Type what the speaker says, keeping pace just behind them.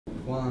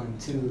1,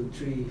 2,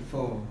 3,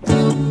 4.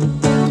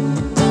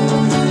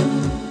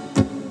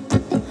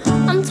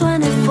 I'm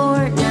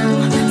 24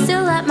 now,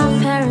 still at my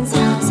parents'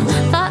 house.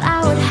 Thought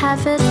I would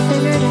have it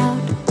figured out.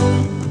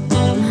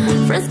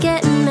 Friends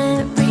getting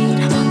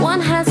married,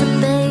 one has a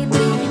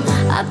baby.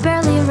 I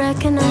barely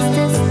recognize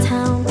this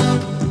town.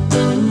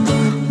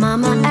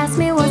 Mama asked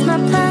me what my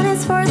plan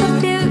is for the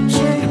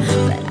future,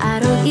 but I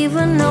don't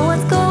even know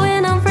what's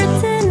going on for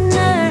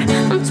dinner.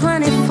 I'm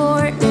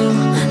 24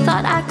 now,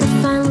 thought I could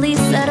finally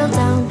settle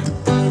down.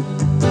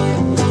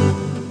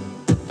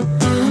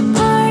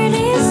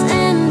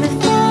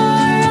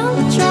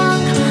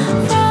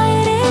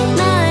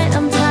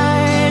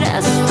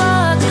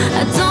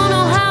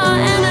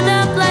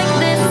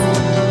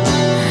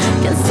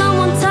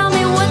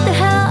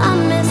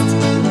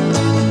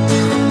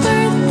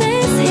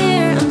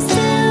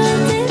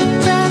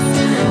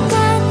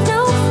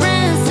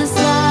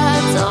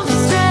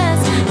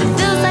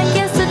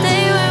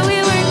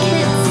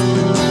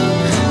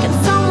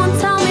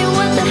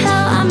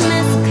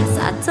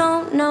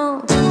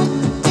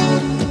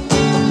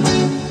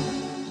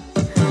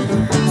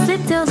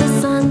 Sleep till the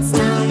sun's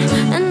down,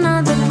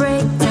 another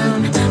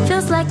breakdown.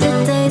 Feels like the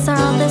days are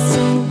all the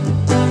same.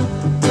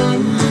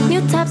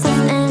 New types of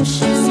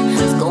anxious,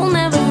 school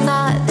never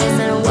thought this.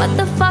 And what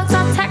the fuck's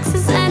our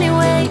taxes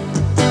anyway?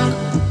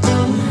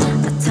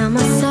 I tell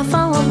myself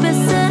I won't be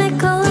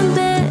cynical and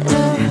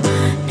bitter.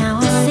 Now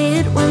I see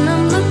it when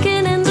I'm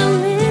looking in the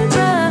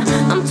mirror.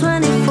 I'm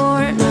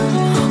 24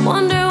 now,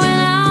 wonder when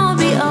I'll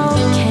be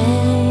okay.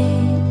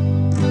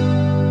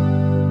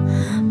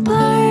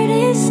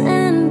 Parties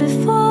end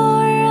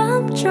before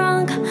I'm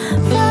drunk.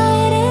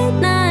 Friday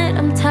night,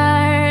 I'm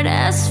tired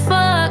as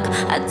fuck.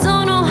 I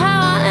don't know how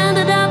I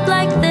ended up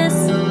like this.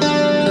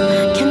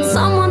 Can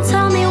someone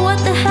tell me what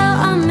the hell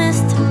I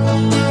missed?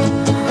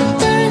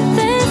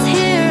 Birthday's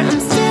here, I'm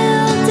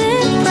still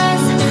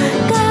depressed.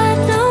 Got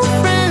no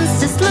friends,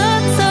 just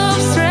lots of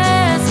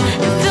stress.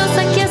 It feels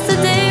like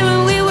yesterday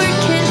when we were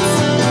kids.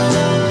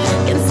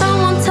 Can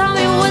someone tell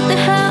me what the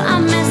hell I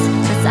missed?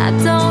 'Cause I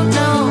don't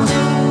know.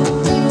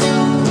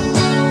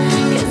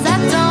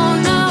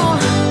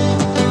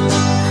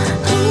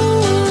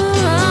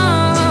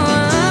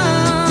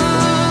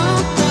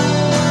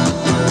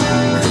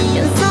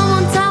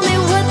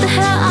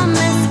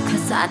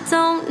 I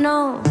don't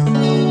know.